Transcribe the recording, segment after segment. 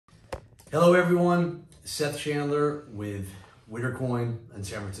Hello everyone, Seth Chandler with Witter Coin in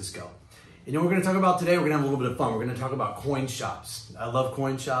San Francisco. You know what we're going to talk about today? We're going to have a little bit of fun. We're going to talk about coin shops. I love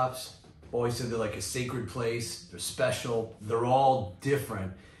coin shops. I've always said they're like a sacred place. They're special. They're all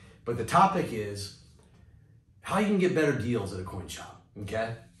different. But the topic is how you can get better deals at a coin shop,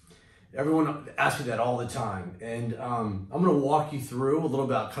 okay? Everyone asks me that all the time. And I'm going to walk you through a little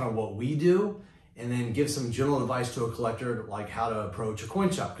about kind of what we do and then give some general advice to a collector, like how to approach a coin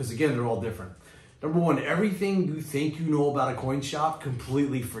shop. Because again, they're all different. Number one, everything you think you know about a coin shop,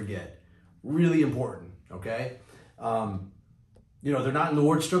 completely forget. Really important, okay? You know, they're not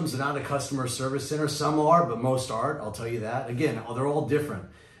Nordstrom's, they're not a customer service center. Some are, but most aren't, I'll tell you that. Again, they're all different.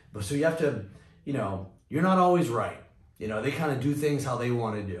 But so you have to, you know, you're not always right. You know, they kind of do things how they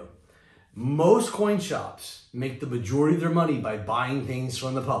want to do. Most coin shops make the majority of their money by buying things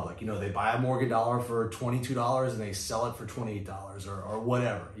from the public. You know, they buy a Morgan dollar for $22 and they sell it for $28 or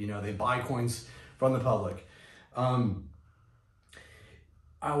whatever. You know, they buy coins from the public. I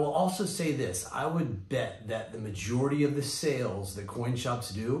will also say this. I would bet that the majority of the sales that coin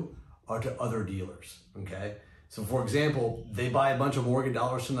shops do are to other dealers, okay? So for example, they buy a bunch of Morgan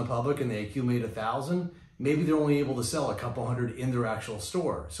dollars from the public and they accumulate 1,000. Maybe they're only able to sell a couple hundred in their actual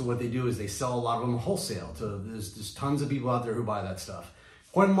store. So what they do is they sell a lot of them wholesale. There's tons of people out there who buy that stuff.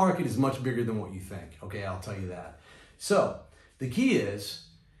 Coin market is much bigger than what you think. Okay, I'll tell you that. So the key is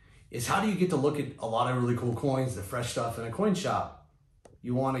how do you get to look at a lot of really cool coins, the fresh stuff in a coin shop?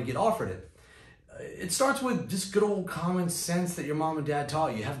 You want to get offered it. It starts with just good old common sense that your mom and dad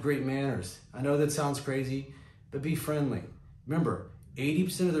taught you. Have great manners. I know that sounds crazy, but be friendly. Remember,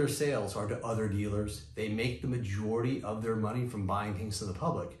 80% of their sales are to other dealers. They make the majority of their money from buying things to the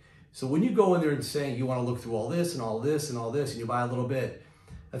public. So when you go in there and say you want to look through all this and all this and all this and you buy a little bit,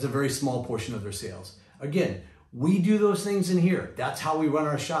 that's a very small portion of their sales. Again, we do those things in here. That's how we run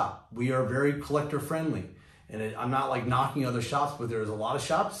our shop. We are very collector friendly. And I'm not like knocking other shops, but there's a lot of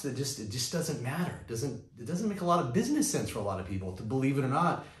shops that it just doesn't matter. It doesn't make a lot of business sense for a lot of people, to believe it or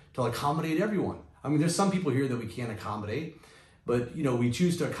not, to accommodate everyone. I mean, there's some people here that we can't accommodate. But, you know, we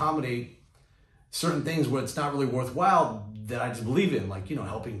choose to accommodate certain things where it's not really worthwhile that I just believe in, like, you know,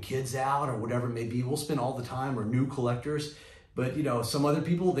 helping kids out or whatever it may be. We'll spend all the time, or new collectors. But, you know, some other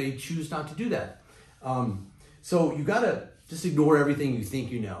people, they choose not to do that. So you got to just ignore everything you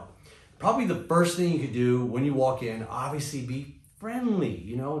think you know. Probably the first thing you could do when you walk in, obviously be friendly.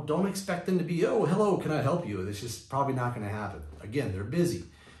 You know, don't expect them to be, oh, hello, can I help you? It's just probably not going to happen. Again, they're busy.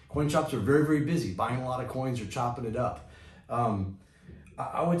 Coin shops are very, very busy, buying a lot of coins or chopping it up.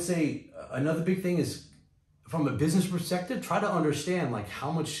 I would say another big thing is, from a business perspective, try to understand like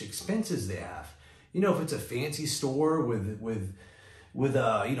how much expenses they have. You know, if it's a fancy store with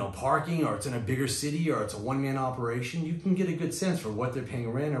you know, parking, or it's in a bigger city, or it's a one-man operation, you can get a good sense for what they're paying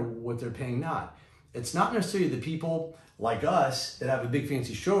rent or what they're paying not. It's not necessarily the people like us that have a big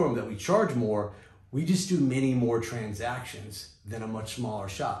fancy showroom that we charge more. We just do many more transactions than a much smaller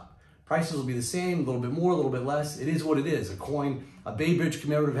shop. Prices will be the same, a little bit more, a little bit less. It is what it is. A coin, a Bay Bridge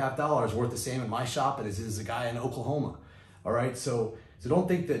commemorative $50 is worth the same in my shop as it is a guy in Oklahoma. All right, so don't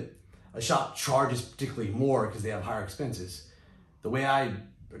think that a shop charges particularly more because they have higher expenses. The way I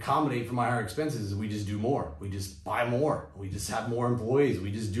accommodate for my higher expenses is we just do more. We just buy more. We just have more employees.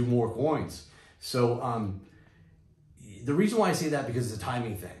 We just do more coins. So the reason why I say that, because it's a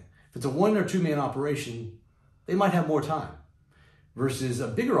timing thing. If it's a 1 or 2 man operation, they might have more time. Versus a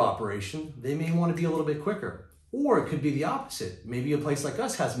bigger operation, they may want to be a little bit quicker. Or it could be the opposite. Maybe a place like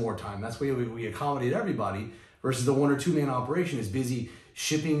us has more time. That's why we accommodate everybody. Versus the 1 or 2 man operation is busy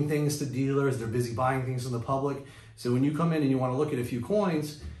shipping things to dealers. They're busy buying things from the public. So when you come in and you want to look at a few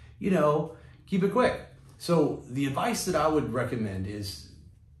coins, you know, keep it quick. So the advice that I would recommend is,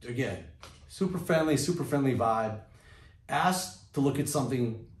 again, super friendly vibe. Ask to look at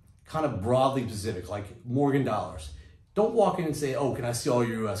something kind of broadly specific, like Morgan dollars. Don't walk in and say, oh, can I see all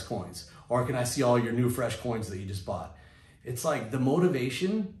your US coins? Or can I see all your new fresh coins that you just bought? It's like the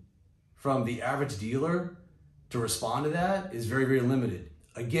motivation from the average dealer to respond to that is very, very limited.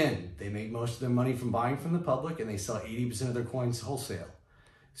 Again, they make most of their money from buying from the public, and they sell 80% of their coins wholesale.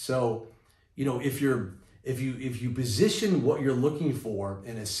 So, you know, if you position what you're looking for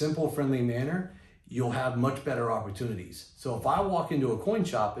in a simple, friendly manner, you'll have much better opportunities. So if I walk into a coin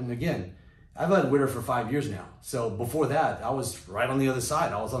shop, and again, I've had Witter for 5 years now. So before that, I was right on the other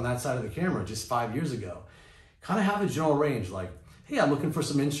side. I was on that side of the camera just 5 years ago. Kind of have a general range, like, hey, I'm looking for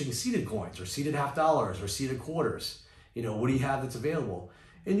some interesting seated coins, or seated $50, or seated quarters. You know, what do you have that's available?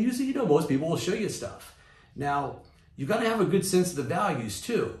 And usually, you know, most people will show you stuff. Now, you got to have a good sense of the values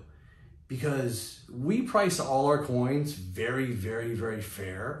too, because we price all our coins very, very, very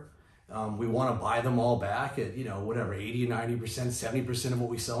fair. We want to buy them all back at, you know, whatever, 80, 90%, 70% of what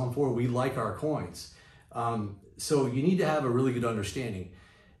we sell them for. We like our coins. So you need to have a really good understanding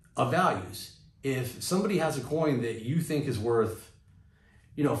of values. If somebody has a coin that you think is worth,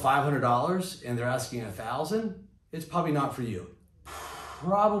 you know, $500 and they're asking $1,000, it's probably not for you.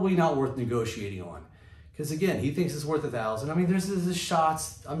 Probably not worth negotiating on. Because again, he thinks it's worth $1,000. I mean, there's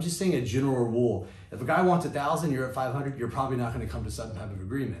shots. I'm just saying a general rule. If a guy wants $1,000, you're at $500, you're probably not going to come to some type of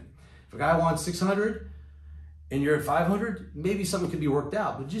agreement. If a guy wants $600 and you're at $500, maybe something could be worked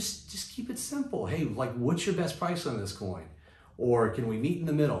out. But just keep it simple. Hey, like, what's your best price on this coin? Or can we meet in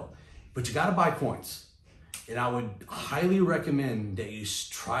the middle? But you got to buy coins. And I would highly recommend that you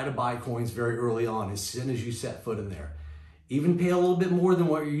try to buy coins very early on, as soon as you set foot in there. Even pay a little bit more than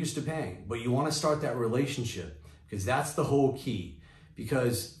what you're used to paying. But you want to start that relationship, because that's the whole key.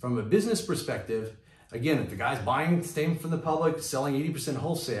 Because from a business perspective, again, if the guy's buying staying from the public, selling 80%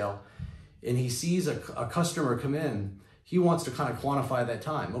 wholesale, and he sees a customer come in, he wants to kind of quantify that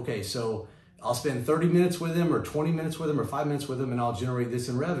time. Okay, so I'll spend 30 minutes with him, or 20 minutes with him, or 5 minutes with him, and I'll generate this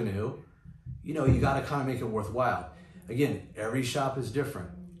in revenue. You know, you got to kind of make it worthwhile. Again, every shop is different.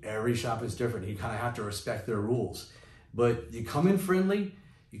 Every shop is different. You kind of have to respect their rules. But you come in friendly,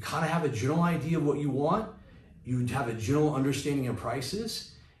 you kind of have a general idea of what you want, you have a general understanding of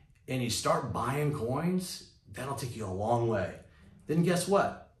prices, and you start buying coins, that'll take you a long way. Then guess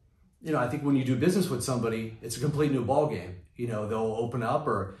what? You know, I think when you do business with somebody, it's a complete new ball game. You know, they'll open up,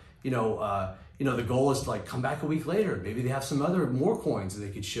 or, you know, the goal is to like come back a week later. Maybe they have some more coins that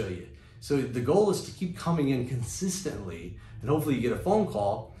they could show you. So the goal is to keep coming in consistently, and hopefully you get a phone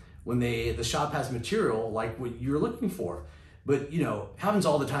call when the shop has material like what you're looking for. But, you know, happens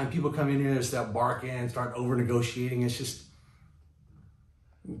all the time. People come in here and start barking, start over negotiating. It's just,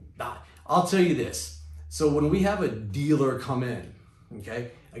 I'll tell you this. So when we have a dealer come in,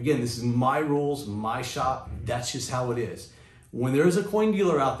 okay, again, this is my rules, my shop. That's just how it is. When there's a coin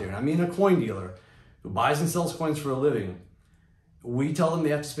dealer out there, and I mean a coin dealer who buys and sells coins for a living, we tell them they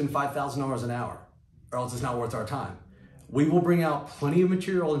have to spend $5,000 an hour, or else it's not worth our time. We will bring out plenty of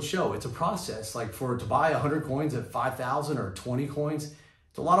material and show. It's a process. Like to buy 100 coins at 5,000 or 20 coins,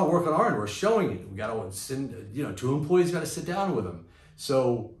 it's a lot of work on our end. We're showing you. We got to send, you know, 2 employees got to sit down with them.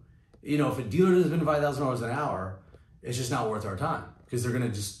 So, you know, if a dealer doesn't spend $5,000 an hour, it's just not worth our time, because they're going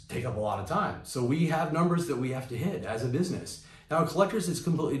to just take up a lot of time. So we have numbers that we have to hit as a business. Now, in collectors, it's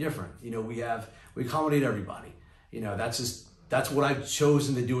completely different. You know, we accommodate everybody. You know, that's what I've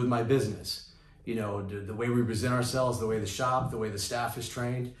chosen to do with my business. You know, the way we present ourselves, the way the shop, the way the staff is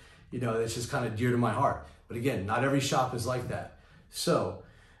trained, you know, it's just kind of dear to my heart. But again, not every shop is like that. So,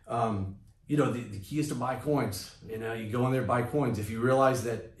 you know, the key is to buy coins. You know, you go in there, buy coins. If you realize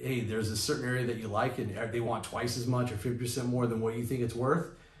that, hey, there's a certain area that you like and they want twice as much or 50% more than what you think it's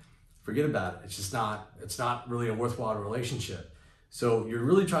worth, forget about it. It's not really a worthwhile relationship. So you're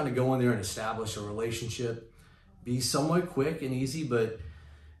really trying to go in there and establish a relationship, be somewhat quick and easy, but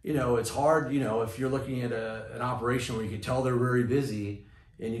you know, it's hard, you know, if you're looking at an operation where you can tell they're very busy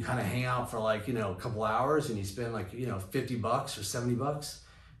and you kind of hang out for like, you know, a couple hours and you spend like, you know, $50 or $70,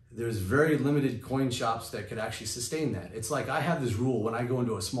 there's very limited coin shops that could actually sustain that. It's like, I have this rule when I go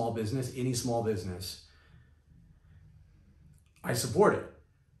into a small business, any small business, I support it.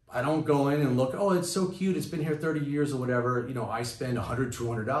 I don't go in and look, oh, it's so cute, it's been here 30 years or whatever. You know, I spend $100,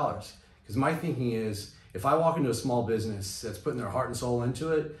 $200. Because my thinking is, if I walk into a small business that's putting their heart and soul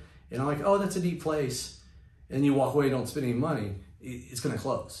into it, and I'm like, oh, that's a neat place, and you walk away and don't spend any money, it's going to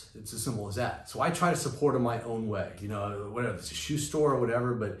close. It's as simple as that. So I try to support in my own way, you know, whether it's a shoe store or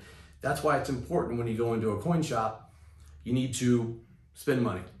whatever, but that's why it's important when you go into a coin shop, you need to spend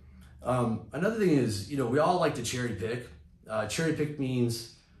money. Another thing is, you know, we all like to cherry pick. Cherry pick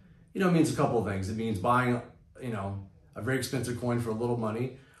means, you know, it means a couple of things. It means buying, you know, a very expensive coin for a little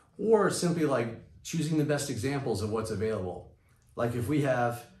money, or simply like choosing the best examples of what's available. Like if we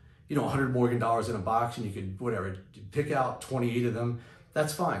have, you know, $100 Morgan in a box and you could, whatever, pick out 28 of them,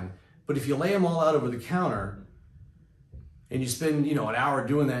 that's fine. But if you lay them all out over the counter and you spend, you know, an hour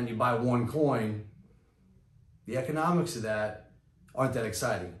doing that and you buy one coin, the economics of that aren't that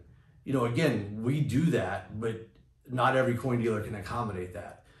exciting. You know, again, we do that, but not every coin dealer can accommodate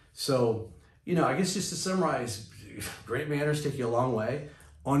that. So, you know, I guess just to summarize, great manners take you a long way.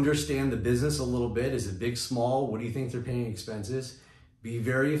 Understand the business a little bit. Is it big, small? What do you think they're paying expenses? Be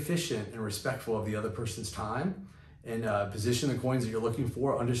very efficient and respectful of the other person's time, and position the coins that you're looking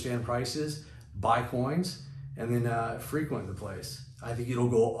for, understand prices, buy coins, and then frequent the place. I think it'll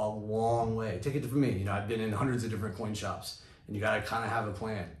go a long way. Take it from me. You know, I've been in hundreds of different coin shops, and you got to kind of have a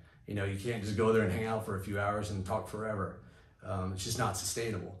plan. You know, you can't just go there and hang out for a few hours and talk forever. It's just not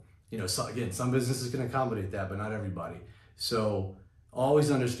sustainable. again, some businesses can accommodate that, but not everybody. So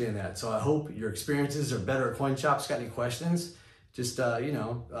always understand that. So I hope your experiences are better at coin shops. Got any questions? Just, put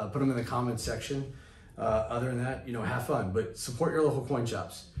them in the comments section. Other than that, have fun, but support your local coin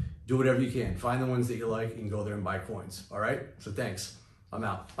shops. Do whatever you can. Find the ones that you like and go there and buy coins. All right. So thanks. I'm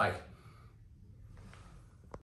out. Bye.